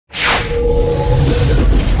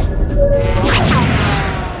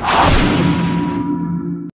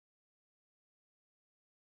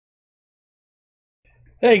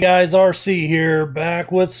Hey guys, RC here,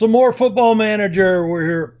 back with some more Football Manager. We're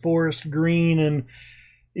here at Forest Green, and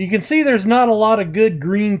you can see there's not a lot of good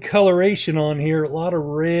green coloration on here. A lot of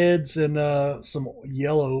reds and some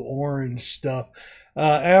yellow-orange stuff.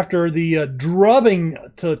 After the drubbing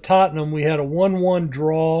to Tottenham, we had a 1-1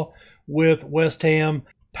 draw with West Ham.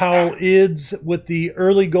 Powell Ids with the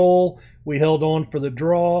early goal. We held on for the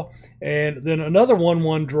draw. And then another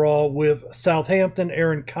 1-1 draw with Southampton.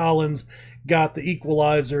 Aaron Collins got the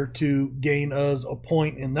equalizer to gain us a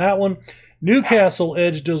point in that one. Newcastle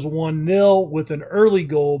edged us 1-0 with an early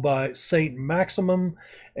goal by St. Maximum.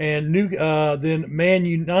 And then Man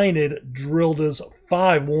United drilled us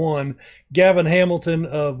 5-1. Gavin Hamilton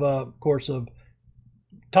of course, of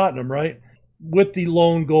Tottenham, right? With the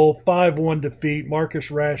lone goal, 5-1 defeat. Marcus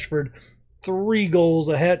Rashford, 3 goals,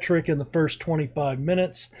 a hat trick in the first 25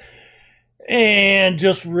 minutes. And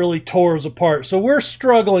just really tore us apart. So we're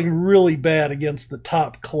struggling really bad against the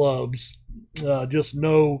top clubs. Just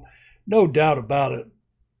no doubt about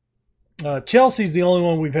it. Chelsea's the only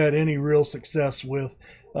one we've had any real success with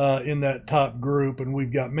in that top group. And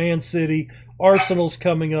we've got Man City, Arsenal's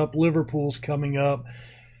coming up, Liverpool's coming up.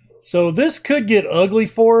 So this could get ugly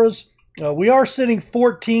for us. We are sitting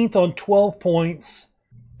 14th on 12 points,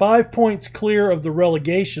 5 points clear of the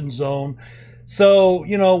relegation zone. So,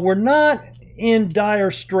 we're not in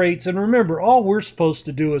dire straits. And remember, all we're supposed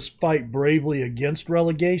to do is fight bravely against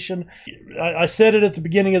relegation. I said it at the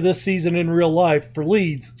beginning of this season in real life. For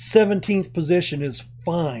Leeds, 17th position is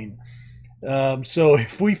fine. So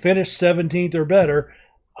if we finish 17th or better,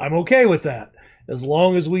 I'm okay with that, as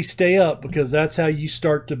long as we stay up, because that's how you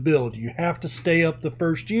start to build. You have to stay up the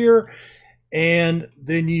first year, and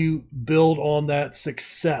then you build on that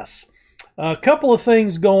success. A couple of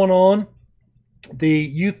things going on. The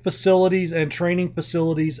youth facilities and training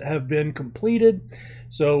facilities have been completed,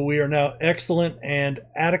 so we are now excellent and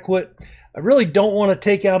adequate. I really don't want to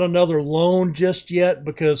take out another loan just yet,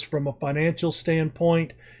 because from a financial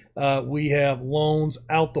standpoint, we have loans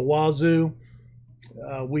out the wazoo.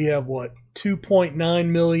 We have, 2.9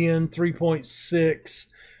 million, 3.6,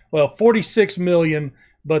 well, 46 million,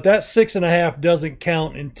 but that 6.5 doesn't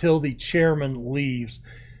count until the chairman leaves.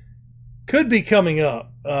 Could be coming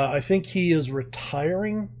up. I think he is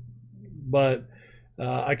retiring, but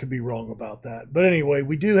I could be wrong about that. But anyway,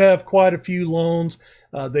 we do have quite a few loans.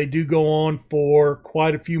 They do go on for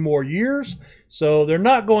quite a few more years, so they're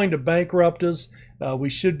not going to bankrupt us. We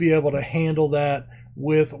should be able to handle that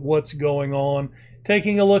with what's going on.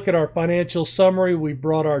 Taking a look at our financial summary, we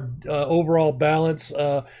brought our overall balance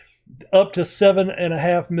up to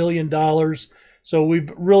 $7.5 million. So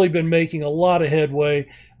we've really been making a lot of headway.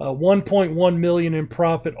 1.1 million in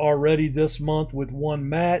profit already this month with one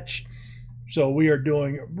match. So we are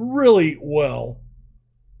doing really well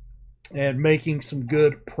and making some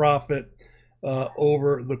good profit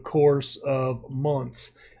over the course of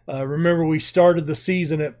months. Remember, we started the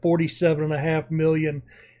season at 47.5 million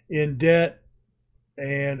in debt,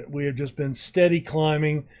 and we have just been steady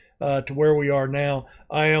climbing to where we are now.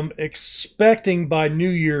 I am expecting by New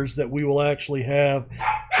Year's that we will actually have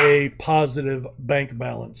a positive bank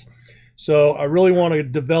balance. So I really want to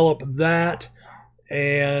develop that,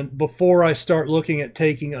 and before I start looking at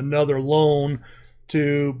taking another loan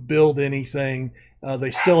to build anything.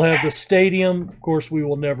 They still have the stadium. Of course, we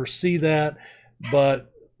will never see that,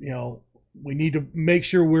 but we need to make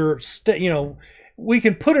sure we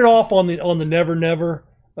can put it off on the never never,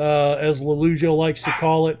 as Lelujo likes to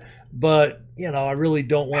call it. But, I really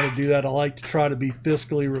don't want to do that. I like to try to be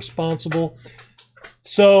fiscally responsible.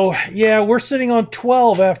 So, yeah, we're sitting on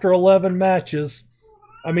 12 after 11 matches.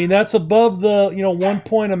 I mean, that's above the, 1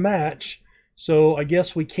 point a match. So I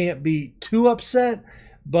guess we can't be too upset.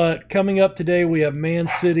 But coming up today, we have Man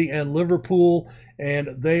City and Liverpool,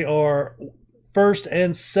 and they are first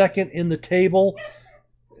and second in the table.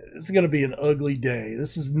 It's going to be an ugly day.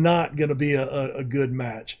 This is not going to be a good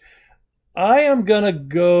match. I am going to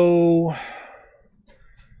go,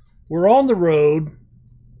 we're on the road.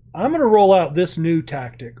 I'm going to roll out this new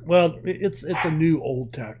tactic. Well, it's a new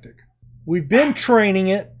old tactic. We've been training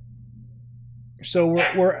it, so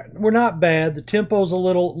we're not bad. The tempo's a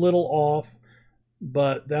little off,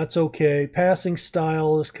 but that's okay. Passing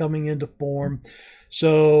style is coming into form.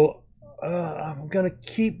 So I'm going to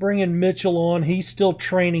keep bringing Mitchell on. He's still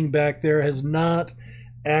training back there, has not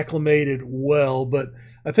acclimated well, but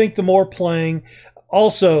I think the more playing.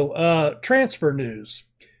 Also, transfer news.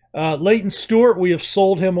 Leighton Stewart, we have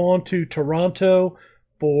sold him on to Toronto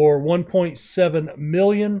for $1.7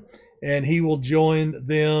 million, and he will join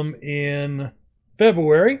them in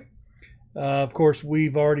February. Of course,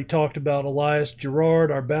 we've already talked about Elias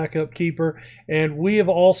Gerard, our backup keeper, and we have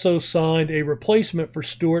also signed a replacement for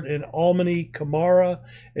Stewart in Almany Kamara,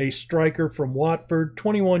 a striker from Watford,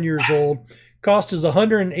 21 years old. Cost is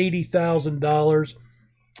 $180,000,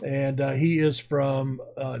 and he is from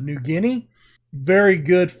New Guinea. Very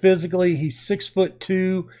good physically. He's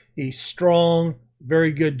 6'2". He's strong,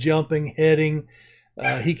 very good jumping, heading.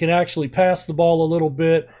 He can actually pass the ball a little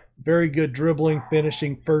bit. Very good dribbling,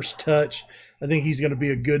 finishing, first touch. I think he's going to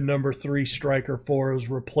be a good number 3 striker for us,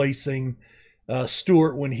 replacing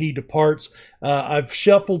Stewart when he departs. I've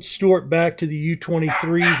shuffled Stewart back to the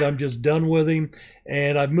U23s. I'm just done with him.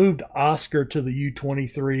 And I've moved Oscar to the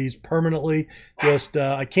U23s permanently. Just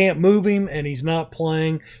I can't move him, and he's not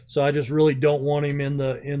playing, so I just really don't want him in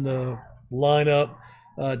the lineup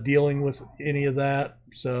dealing with any of that.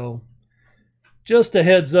 So just a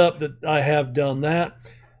heads up that I have done that.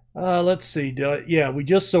 Let's see.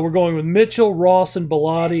 We're going with Mitchell, Ross, and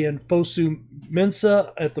Bellotti, and Fosu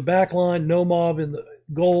Mensah at the back line. Nomov in the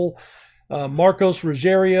goal. Marcos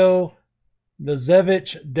Ruggiero,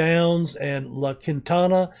 Nazevich, Downs, and La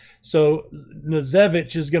Quintana. So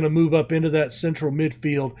Nazevich is going to move up into that central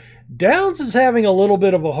midfield. Downs is having a little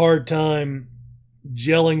bit of a hard time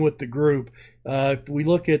gelling with the group. If we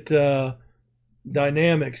look at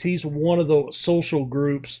dynamics, he's one of the social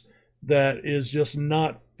groups that is just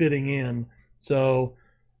not fitting in. So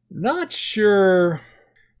not sure.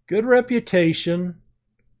 Good reputation,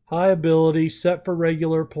 high ability, set for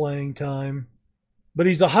regular playing time. But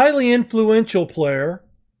he's a highly influential player.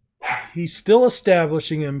 He's still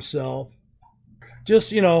establishing himself.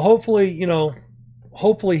 Just, hopefully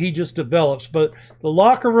he just develops. But the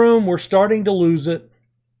locker room, we're starting to lose it.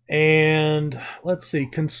 And let's see,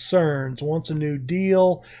 concerns, wants a new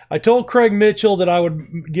deal. I told Craig Mitchell that I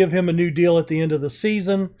would give him a new deal at the end of the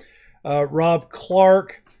season. Rob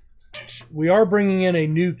Clark, we are bringing in a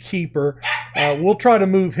new keeper. We'll try to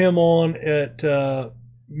move him on at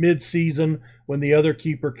mid-season when the other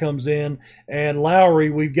keeper comes in. And Lowry,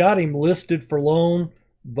 we've got him listed for loan,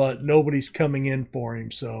 but nobody's coming in for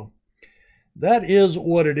him. So that is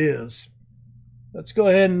what it is. Let's go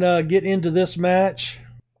ahead and get into this match.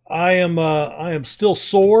 I am still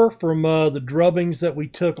sore from the drubbings that we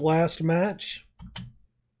took last match.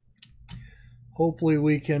 Hopefully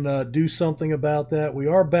we can do something about that. We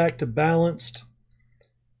are back to balanced.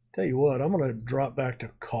 Tell you what, I'm going to drop back to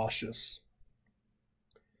cautious.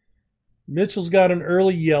 Mitchell's got an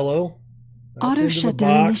early yellow. Auto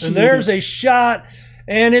shutdown initiated. And there's a shot,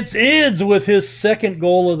 and it's Ids with his second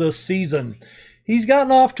goal of the season. He's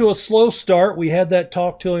gotten off to a slow start. We had that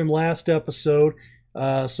talk to him last episode.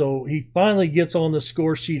 So he finally gets on the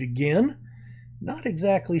score sheet again. Not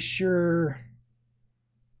exactly sure.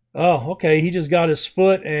 Oh, okay. He just got his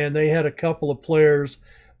foot, and they had a couple of players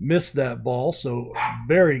miss that ball. So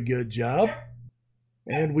very good job.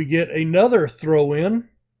 And we get another throw in.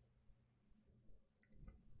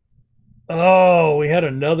 Oh, we had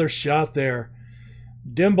another shot there.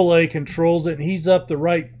 Dembele controls it, and he's up the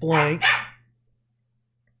right flank.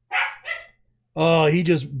 He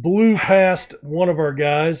just blew past one of our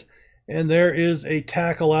guys, and there is a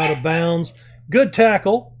tackle out of bounds. Good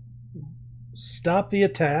tackle. Stop the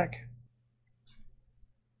attack.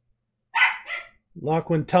 La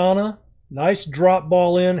Quintana, nice drop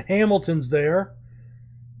ball in. Hamilton's there.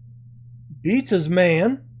 Beats his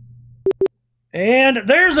man. And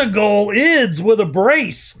there's a goal. Ids with a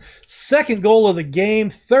brace. Second goal of the game,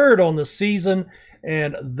 third on the season,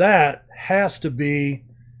 and that has to be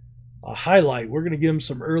a highlight. We're going to give him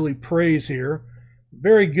some early praise here.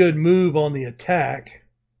 Very good move on the attack.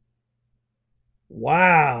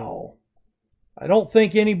 Wow. I don't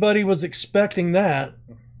think anybody was expecting that.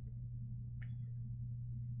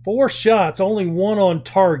 4 shots, only 1 on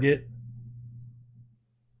target.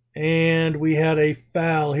 And we had a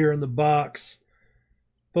foul here in the box.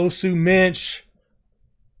 Fosu Mensch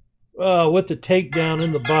with the takedown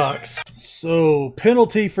in the box. So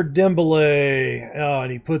penalty for Dembele. Oh,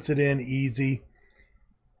 and he puts it in easy.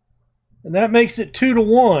 And that makes it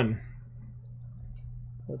 2-1.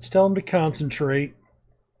 Let's tell him to concentrate.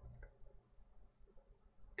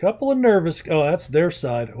 Couple of nervous. Oh, that's their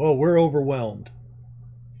side. Oh, we're overwhelmed.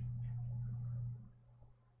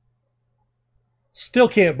 Still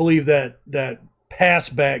can't believe that pass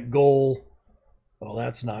back goal. Oh,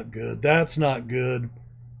 that's not good. That's not good.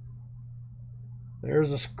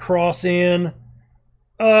 There's a cross in.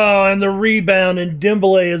 Oh, and the rebound, and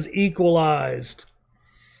Dembele is equalized.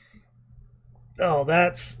 Oh,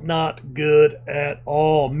 that's not good at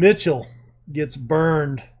all. Mitchell gets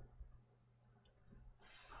burned.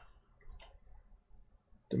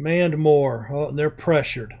 Demand more. Oh, and they're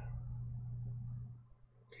pressured.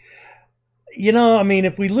 You know, I mean,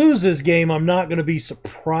 if we lose this game, I'm not going to be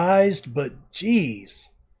surprised, but geez.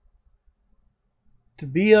 To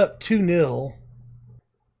be up 2-0,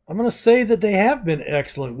 I'm going to say that they have been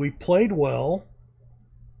excellent. We've played well.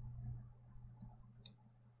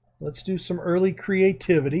 Let's do some early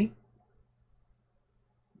creativity.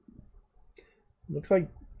 Looks like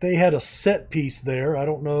they had a set piece there. I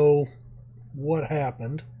don't know what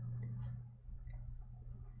happened.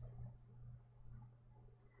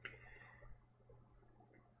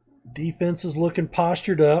 Defense is looking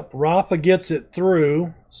postured up. Rafa gets it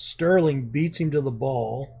through. Sterling beats him to the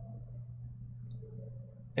ball.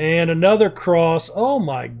 And another cross. Oh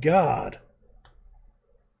my God.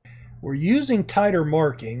 We're using tighter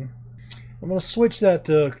marking. I'm going to switch that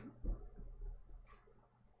to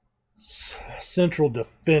central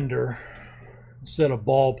defender instead of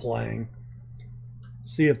ball playing.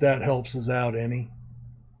 See if that helps us out any.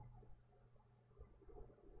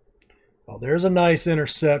 Oh, there's a nice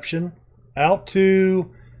interception. Out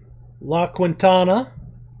to La Quintana.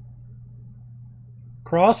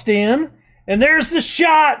 Crossed in. And there's the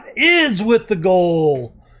shot. Ids with the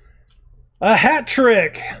goal. A hat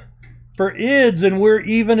trick for Ids, and we're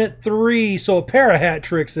even at 3. So a pair of hat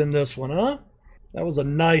tricks in this one, huh? That was a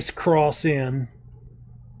nice cross in.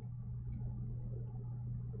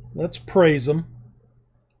 Let's praise him.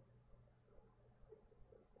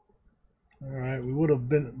 All right, we would have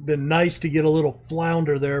been nice to get a little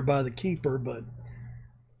flounder there by the keeper, but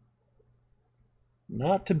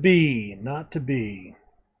not to be, not to be.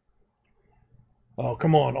 Oh,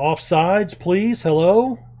 come on, offsides, please.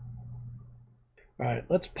 Hello? All right,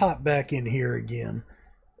 let's pop back in here again.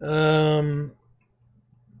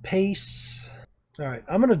 Pace. All right,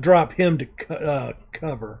 I'm going to drop him to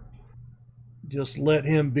cover. Just let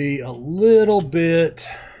him be a little bit.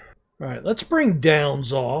 All right, let's bring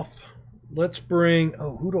Downs off. Let's bring,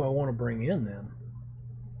 oh, who do I want to bring in then?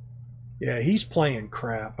 Yeah, he's playing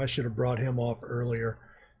crap. I should have brought him off earlier.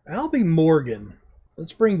 Albie Morgan.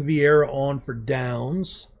 Let's bring Vieira on for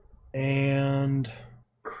Downs. And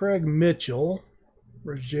Craig Mitchell.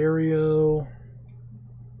 Rogerio.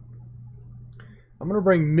 I'm going to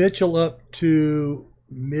bring Mitchell up to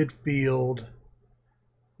midfield.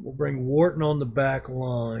 We'll bring Wharton on the back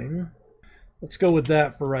line. Let's go with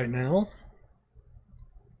that for right now.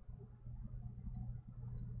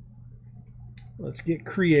 Let's get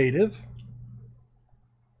creative.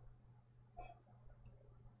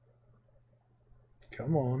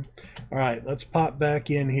 Come on. All right, let's pop back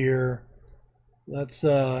in here. Let's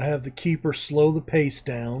have the keeper slow the pace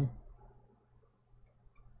down.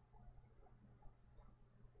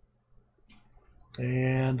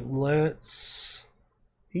 And let's...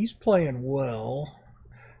 He's playing well.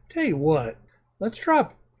 Tell you what, let's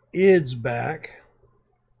drop Ids back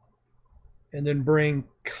and then bring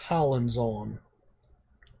Collins on.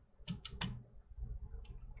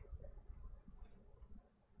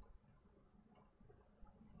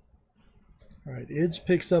 All right, Ids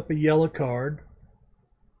picks up a yellow card.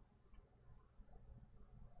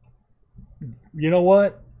 You know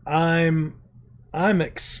what? I'm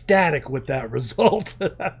ecstatic with that result.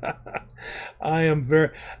 I am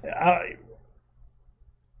very...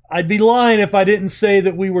 I'd be lying if I didn't say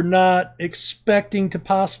that we were not expecting to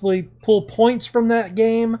possibly pull points from that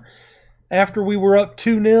game after we were up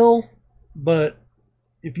 2-0. But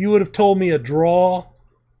if you would have told me a draw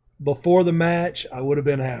before the match, I would have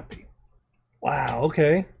been happy. Wow,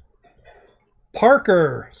 okay.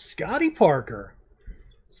 Parker, Scotty Parker.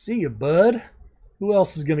 See you, bud. Who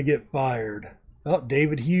else is going to get fired? Oh,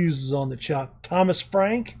 David Hughes is on the chop. Thomas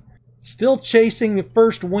Frank, still chasing the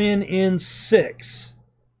first win in 6,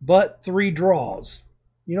 but 3 draws.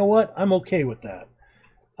 You know what? I'm okay with that.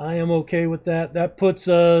 I am okay with that. That puts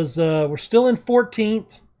us, we're still in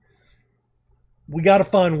 14th. We got to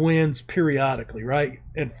find wins periodically, right?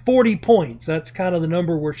 And 40 points, that's kind of the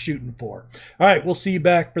number we're shooting for. All right, we'll see you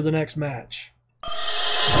back for the next match.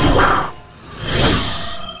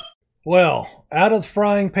 Well, out of the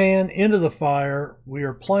frying pan, into the fire. We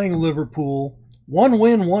are playing Liverpool. 1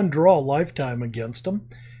 win, 1 draw lifetime against them.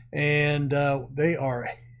 And they are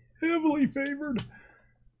heavily favored.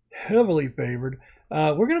 Heavily favored.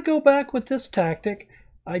 We're going to go back with this tactic.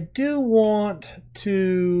 I do want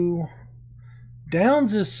to...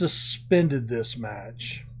 Downs is suspended this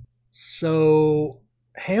match. So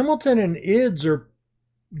Hamilton and Ids are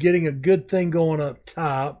getting a good thing going up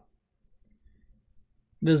top.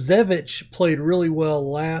 Nazevich played really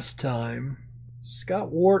well last time.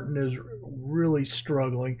 Scott Wharton is really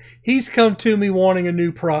struggling. He's come to me wanting a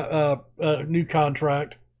new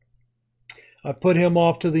contract. I put him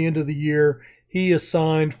off to the end of the year. He is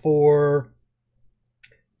signed for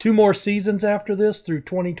 2 more seasons after this through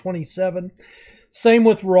 2027. Same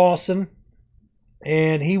with Rawson,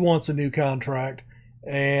 and he wants a new contract.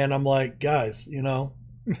 And I'm like, guys, you know.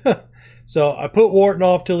 So I put Wharton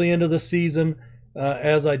off till the end of the season,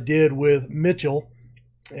 as I did with Mitchell.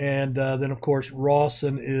 And then, of course,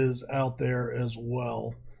 Rawson is out there as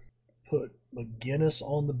well. Put McGinnis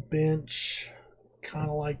on the bench, kind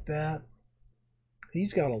of like that.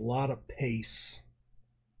 He's got a lot of pace.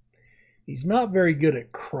 He's not very good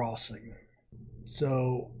at crossing.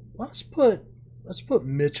 So let's put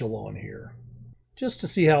Mitchell on here just to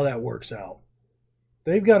see how that works out.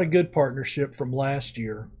 They've got a good partnership from last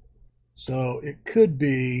year. So it could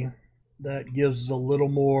be that gives a little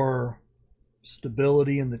more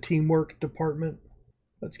stability in the teamwork department.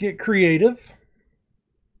 Let's get creative.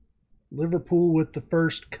 Liverpool with the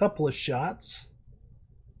first couple of shots.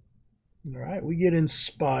 All right, we get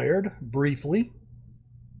inspired briefly.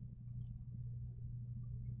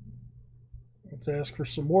 Let's ask for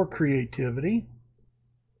some more creativity.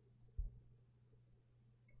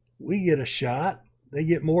 We get a shot. They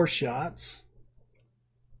get more shots.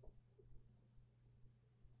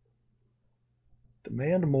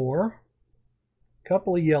 Demand more.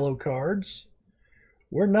 Couple of yellow cards.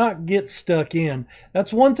 We're not get stuck in.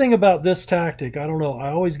 That's one thing about this tactic. I don't know. I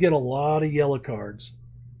always get a lot of yellow cards.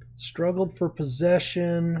 Struggled for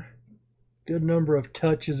possession. Good number of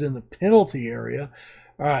touches in the penalty area.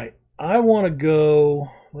 All right. I want to go,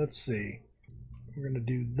 let's see. We're going to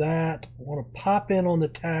do that. I want to pop in on the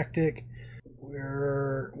tactic.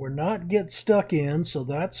 We're not get stuck in, so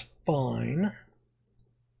that's fine.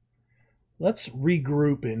 Let's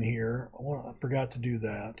regroup in here. I forgot to do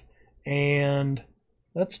that. And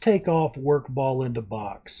let's take off work ball into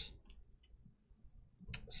box.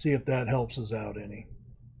 See if that helps us out any.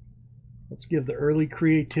 Let's give the early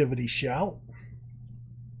creativity shout.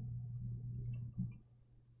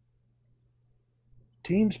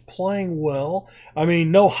 Team's playing well. I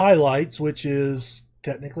mean, no highlights, which is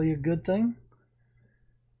technically a good thing.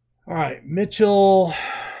 All right, Mitchell.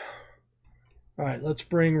 All right, let's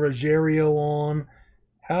bring Rogerio on.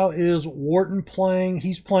 How is Wharton playing?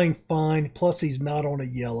 He's playing fine. Plus, he's not on a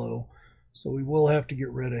yellow. So we will have to get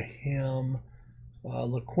rid of him.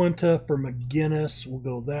 LaQuinta for McGinnis. We'll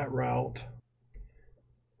go that route.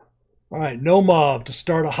 All right, Nomov to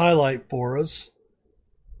start a highlight for us.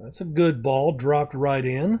 That's a good ball. Dropped right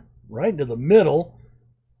in. Right into the middle.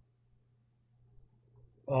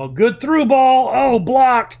 Oh, good through ball. Oh,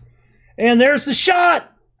 blocked. And there's the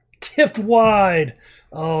shot. Tipped wide.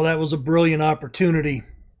 Oh, that was a brilliant opportunity.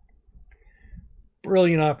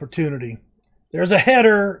 Brilliant opportunity. There's a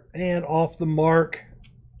header and off the mark.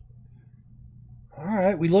 All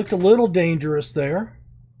right, we looked a little dangerous there.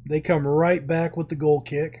 They come right back with the goal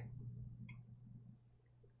kick.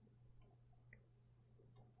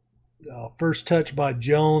 First touch by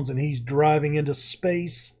Jones, and he's driving into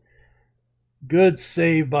space. Good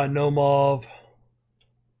save by Nomov.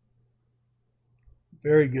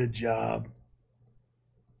 Very good job.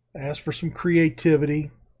 Ask for some creativity.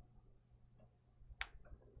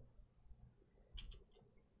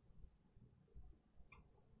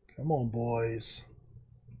 Come on, boys.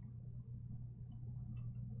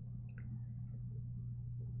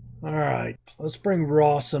 All right, let's bring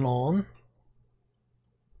Rawson on.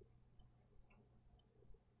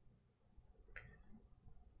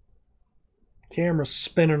 Camera's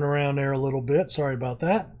spinning around there a little bit. Sorry about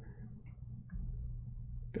that.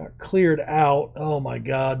 Got cleared out. Oh, my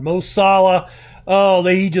God. Mo Salah. Oh,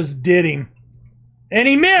 he just did him. And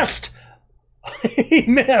he missed. He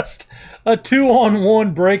missed. A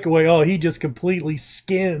 2-on-1 breakaway. Oh, he just completely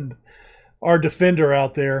skinned our defender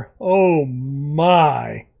out there. Oh,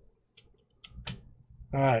 my.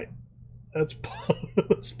 All right. Let's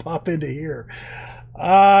pop into here.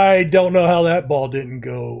 I don't know how that ball didn't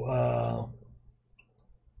go.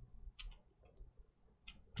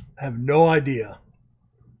 I have no idea.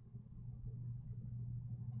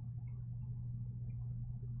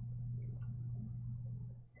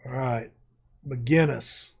 All right,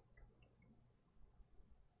 McGinnis.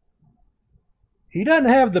 He doesn't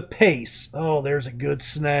have the pace. Oh, there's a good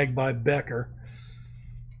snag by Becker.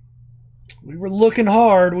 We were looking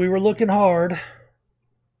hard. We were looking hard.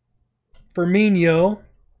 Firmino.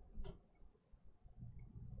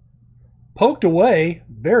 Poked away.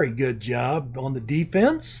 Very good job on the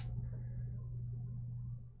defense.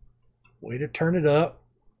 Way to turn it up.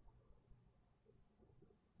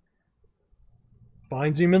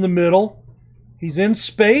 Finds him in the middle. He's in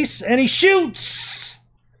space, and he shoots!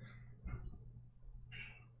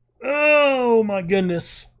 Oh, my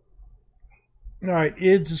goodness. All right,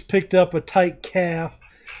 Ids has picked up a tight calf.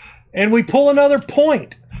 And we pull another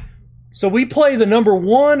point. So we play the number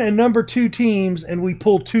 1 and number 2 teams, and we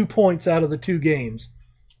pull 2 points out of the 2 games.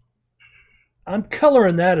 I'm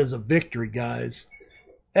coloring that as a victory, guys.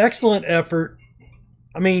 Excellent effort.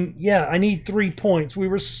 I mean, yeah, I need 3 points. We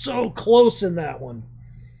were so close in that one.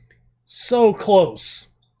 So close.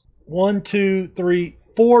 1, 2, 3,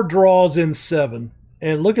 4 draws in 7.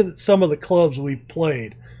 And look at some of the clubs we've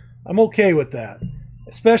played. I'm okay with that,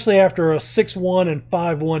 especially after a 6-1 and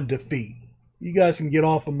 5-1 defeat. You guys can get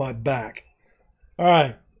off of my back. All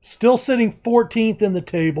right, still sitting 14th in the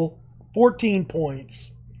table, 14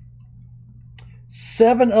 points.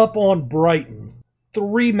 7 up on Brighton,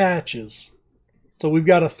 3 matches. So we've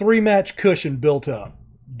got a 3-match cushion built up.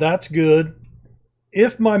 That's good.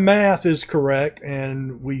 If my math is correct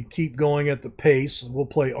and we keep going at the pace, we'll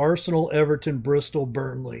play Arsenal, Everton, Bristol,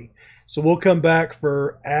 Burnley. So we'll come back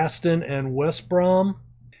for Aston and West Brom.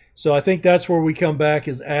 So I think that's where we come back,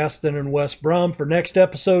 is Aston and West Brom for next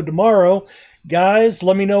episode tomorrow. Guys,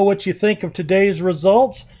 let me know what you think of today's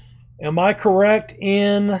results. Am I correct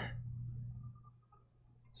in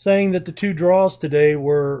saying that the 2 draws today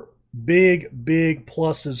were big, big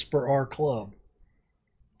pluses for our club?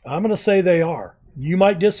 I'm going to say they are. You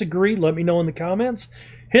might disagree. Let me know in the comments.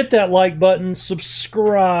 Hit that like button.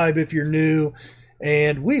 Subscribe if you're new.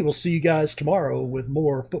 And we will see you guys tomorrow with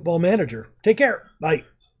more Football Manager. Take care. Bye.